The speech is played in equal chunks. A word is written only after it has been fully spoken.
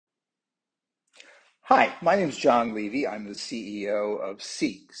Hi, my name is John Levy. I'm the CEO of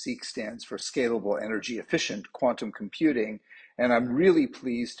SEEQ. SEEQ stands for Scalable Energy Efficient Quantum Computing, and I'm really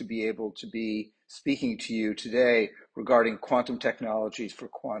pleased to be able to be speaking to you today regarding quantum technologies for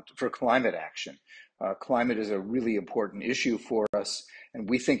climate action. Climate is a really important issue for us, and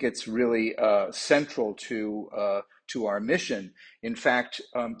we think it's really central to our mission. In fact,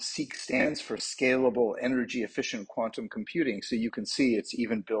 SEEQ stands for Scalable Energy Efficient Quantum Computing, so you can see it's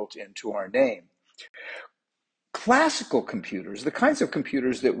even built into our name. Classical computers, the kinds of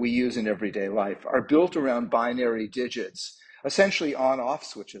computers that we use in everyday life, are built around binary digits, essentially on-off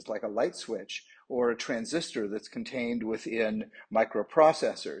switches like a light switch or a transistor that's contained within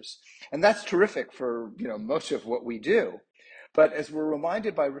microprocessors. And that's terrific for most of what we do. But as we're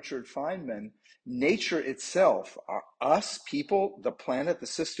reminded by Richard Feynman, nature itself, us, people, the planet, the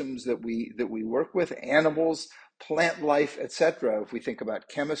systems that we work with, animals, plant life, etc., if we think about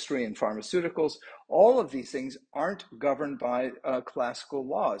chemistry and pharmaceuticals, all of these things aren't governed by classical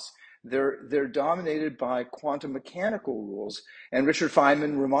laws. They're dominated by quantum mechanical rules. And Richard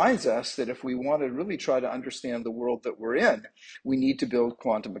Feynman reminds us that if we want to really try to understand the world that we're in, we need to build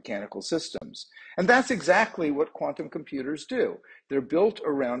quantum mechanical systems. And that's exactly what quantum computers do. They're built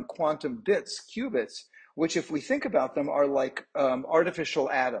around quantum bits, qubits, which, if we think about them, are like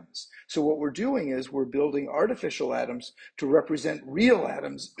artificial atoms. So what we're doing is we're building artificial atoms to represent real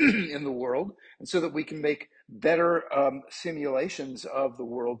atoms in the world, and so that we can make better simulations of the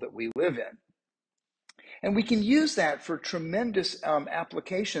world that we live in. And we can use that for tremendous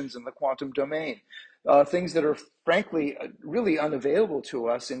applications in the quantum domain, things that are frankly really unavailable to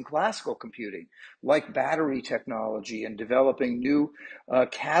us in classical computing, like battery technology and developing new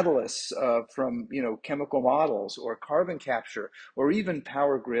catalysts from chemical models, or carbon capture, or even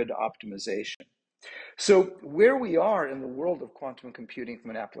power grid optimization. So where we are in the world of quantum computing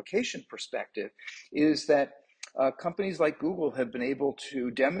from an application perspective is that companies like Google have been able to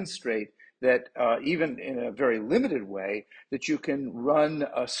demonstrate that even in a very limited way, that you can run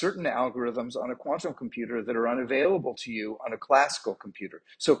certain algorithms on a quantum computer that are unavailable to you on a classical computer,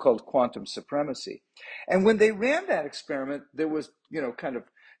 so-called quantum supremacy. And when they ran that experiment, there was,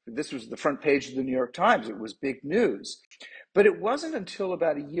 this was the front page of the New York Times. It was big news. But it wasn't until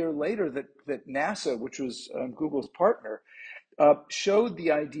about a year later that NASA, which was Google's partner, showed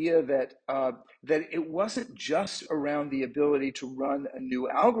the idea that it wasn't just around the ability to run a new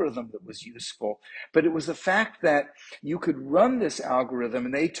algorithm that was useful, but it was the fact that you could run this algorithm,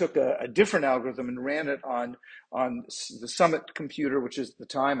 and they took a different algorithm and ran it on the Summit computer, which is at the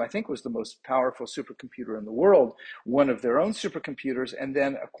time I think was the most powerful supercomputer in the world, one of their own supercomputers, and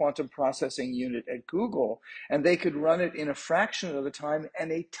then a quantum processing unit at Google, and they could run it in a fraction of the time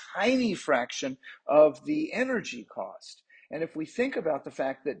and a tiny fraction of the energy cost. And if we think about the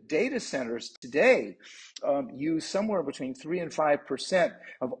fact that data centers today use somewhere between 3 and 5%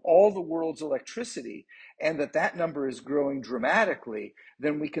 of all the world's electricity, and that number is growing dramatically,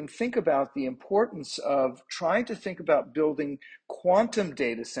 then we can think about the importance of trying to think about building quantum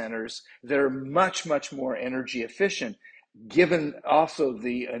data centers that are much, much more energy efficient, given also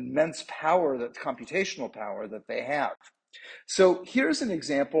the immense power, that computational power that they have. So here's an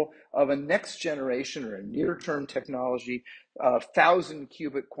example of a next generation or a near-term technology,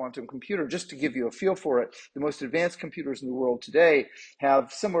 1,000-qubit quantum computer. Just to give you a feel for it, the most advanced computers in the world today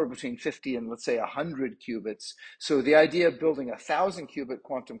have somewhere between 50 and, let's say, 100 qubits. So the idea of building a 1,000-qubit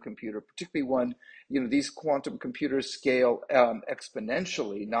quantum computer, particularly one, these quantum computers scale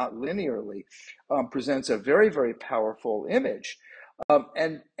exponentially, not linearly, presents a very, very powerful image.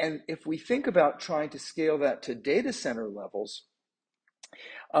 And if we think about trying to scale that to data center levels,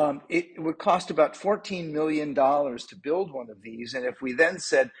 it would cost about $14 million to build one of these. And if we then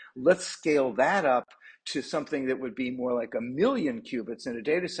said, let's scale that up to something that would be more like 1 million qubits in a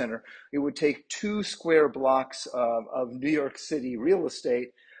data center, it would take 2 square blocks of New York City real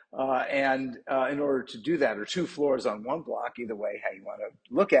estate. And in order to do that, or 2 floors on 1 block, either way, how you want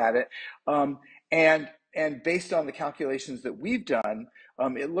to look at it. And based on the calculations that we've done,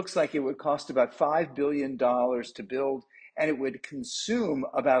 it looks like it would cost about $5 billion to build, and it would consume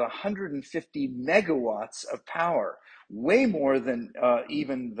about 150 megawatts of power, way more than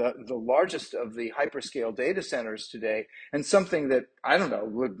even the largest of the hyperscale data centers today, and something that, I don't know,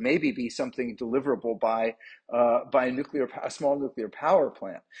 would maybe be something deliverable by a small nuclear power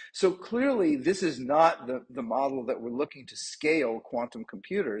plant. So clearly, this is not the model that we're looking to scale quantum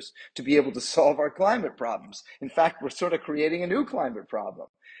computers to be able to solve our climate problems. In fact, we're sort of creating a new climate problem.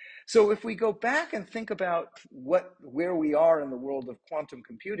 So if we go back and think about where we are in the world of quantum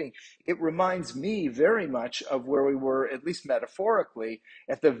computing, it reminds me very much of where we were, at least metaphorically,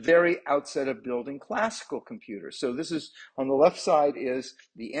 at the very outset of building classical computers. So this is, on the left side is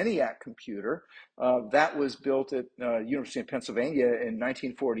the ENIAC computer. That was built at University of Pennsylvania in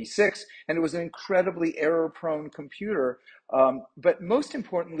 1946, and it was an incredibly error-prone computer. But most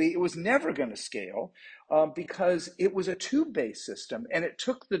importantly, it was never going to scale because it was a tube-based system, and it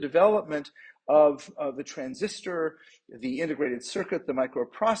took the development of the transistor, the integrated circuit, the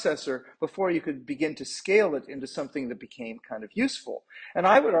microprocessor, before you could begin to scale it into something that became kind of useful. And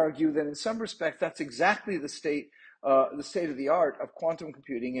I would argue that in some respect, that's exactly the state of the art of quantum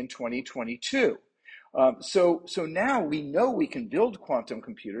computing in 2022. So now we know we can build quantum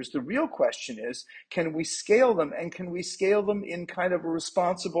computers. The real question is, can we scale them, and can we scale them in kind of a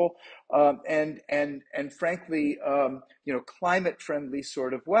responsible and frankly, climate-friendly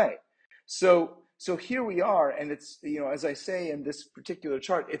sort of way? So here we are, and it's, as I say in this particular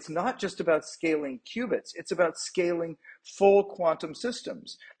chart, it's not just about scaling qubits, it's about scaling full quantum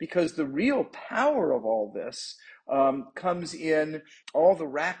systems, because the real power of all this comes in all the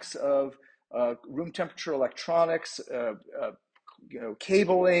racks of room temperature electronics,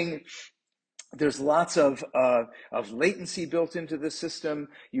 cabling. There's lots of latency built into the system.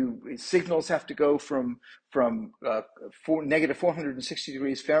 Signals have to go from negative 460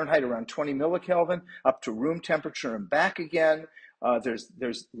 degrees Fahrenheit, around 20 millikelvin, up to room temperature and back again.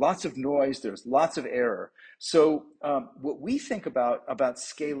 There's lots of noise. There's lots of error. So what we think about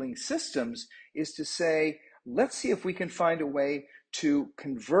scaling systems is to say, let's see if we can find a way to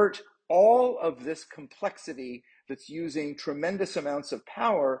convert all of this complexity that's using tremendous amounts of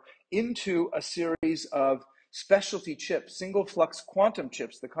power into a series of specialty chips, single flux quantum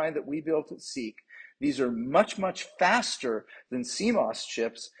chips, the kind that we built at SEEQ. These are much, much faster than CMOS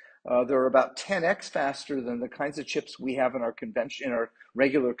chips. They're about 10x faster than the kinds of chips we have in our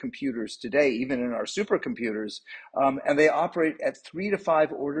regular computers today, even in our supercomputers. And they operate at 3 to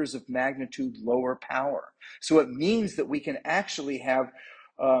 5 orders of magnitude lower power. So it means that we can actually have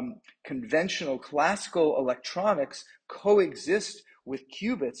conventional classical electronics coexist with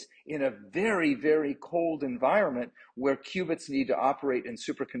qubits in a very, very cold environment where qubits need to operate in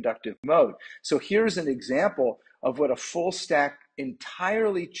superconductive mode. So here's an example of what a full stack,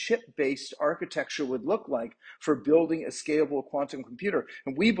 entirely chip-based architecture would look like for building a scalable quantum computer.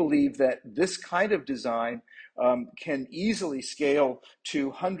 And we believe that this kind of design can easily scale to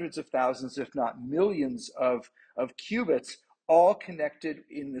hundreds of thousands, if not millions of qubits, all connected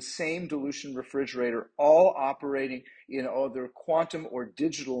in the same dilution refrigerator, all operating in either quantum or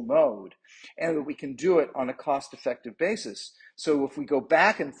digital mode, and that we can do it on a cost-effective basis. So if we go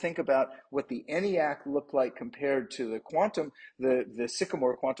back and think about what the ENIAC looked like compared to the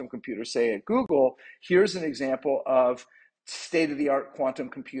Sycamore quantum computer, say at Google, here's an example of state-of-the-art quantum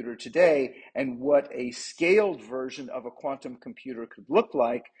computer today and what a scaled version of a quantum computer could look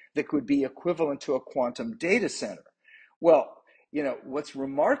like that could be equivalent to a quantum data center. Well, what's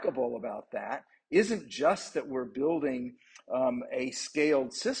remarkable about that isn't just that we're building a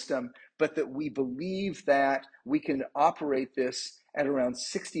scaled system, but that we believe that we can operate this at around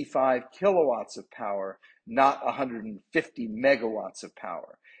 65 kilowatts of power, not 150 megawatts of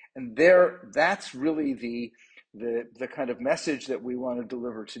power. And that's really the kind of message that we want to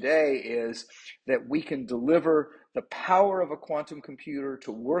deliver today, is that we can deliver the power of a quantum computer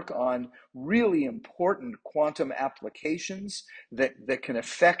to work on really important quantum applications that can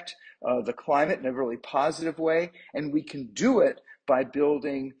affect the climate in a really positive way. And we can do it by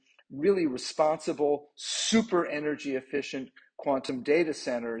building really responsible, super energy efficient quantum data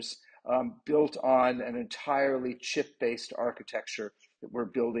centers built on an entirely chip-based architecture that we're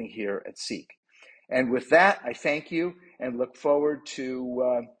building here at SEEQ. And with that, I thank you and look forward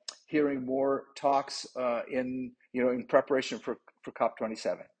to hearing more talks in preparation for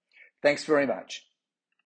COP27. Thanks very much.